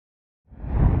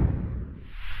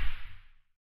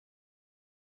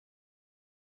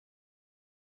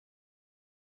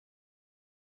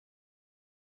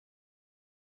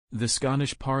The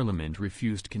Scottish Parliament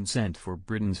refused consent for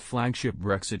Britain's flagship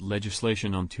Brexit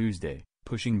legislation on Tuesday,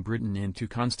 pushing Britain into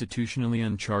constitutionally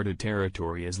uncharted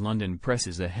territory as London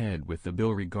presses ahead with the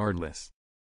bill regardless.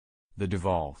 The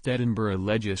devolved Edinburgh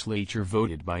legislature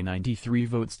voted by 93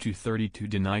 votes to 30 to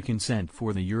deny consent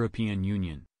for the European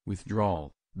Union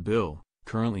withdrawal bill,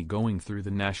 currently going through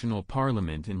the National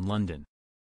Parliament in London,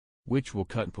 which will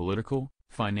cut political,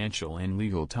 financial and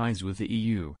legal ties with the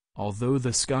EU. Although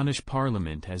the Scottish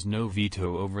Parliament has no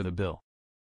veto over the bill.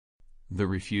 The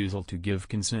refusal to give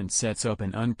consent sets up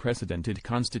an unprecedented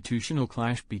constitutional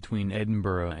clash between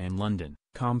Edinburgh and London,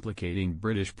 complicating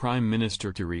British Prime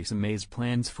Minister Theresa May's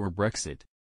plans for Brexit.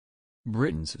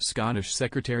 Britain's Scottish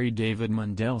Secretary David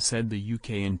Mundell said the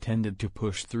UK intended to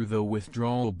push through the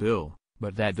withdrawal bill,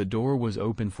 but that the door was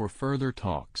open for further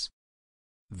talks.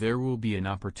 There will be an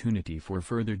opportunity for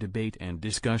further debate and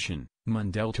discussion,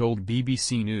 Mundell told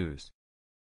BBC News.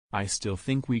 I still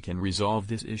think we can resolve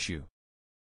this issue.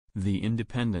 The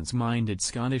independence-minded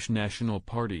Scottish National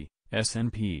Party,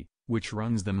 SNP, which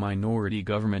runs the minority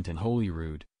government in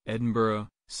Holyrood, Edinburgh,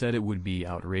 said it would be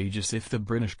outrageous if the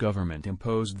British government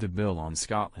imposed the bill on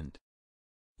Scotland.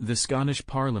 The Scottish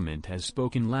Parliament has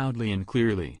spoken loudly and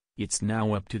clearly. It's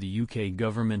now up to the UK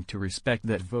government to respect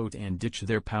that vote and ditch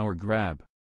their power grab,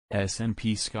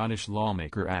 SNP Scottish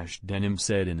lawmaker Ash Denham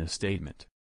said in a statement.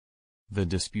 The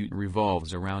dispute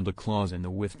revolves around a clause in the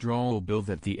withdrawal bill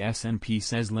that the SNP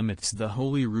says limits the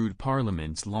Holyrood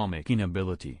Parliament's lawmaking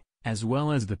ability, as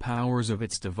well as the powers of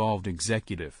its devolved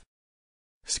executive.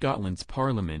 Scotland's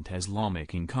Parliament has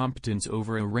lawmaking competence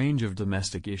over a range of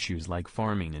domestic issues like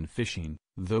farming and fishing,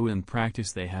 though in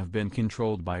practice they have been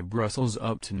controlled by Brussels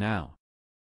up to now.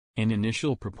 An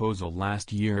initial proposal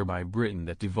last year by Britain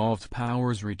that devolved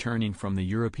powers returning from the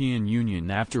European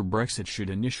Union after Brexit should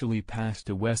initially pass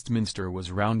to Westminster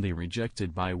was roundly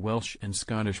rejected by Welsh and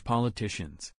Scottish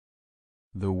politicians.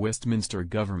 The Westminster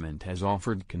government has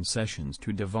offered concessions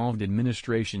to devolved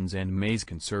administrations, and May's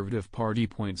Conservative Party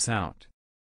points out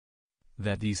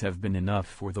that these have been enough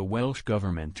for the Welsh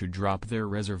government to drop their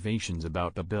reservations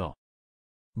about the bill.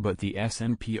 But the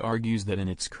SNP argues that in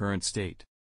its current state,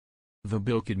 the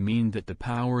bill could mean that the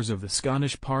powers of the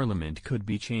Scottish Parliament could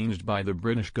be changed by the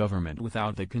British government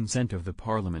without the consent of the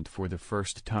Parliament for the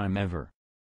first time ever.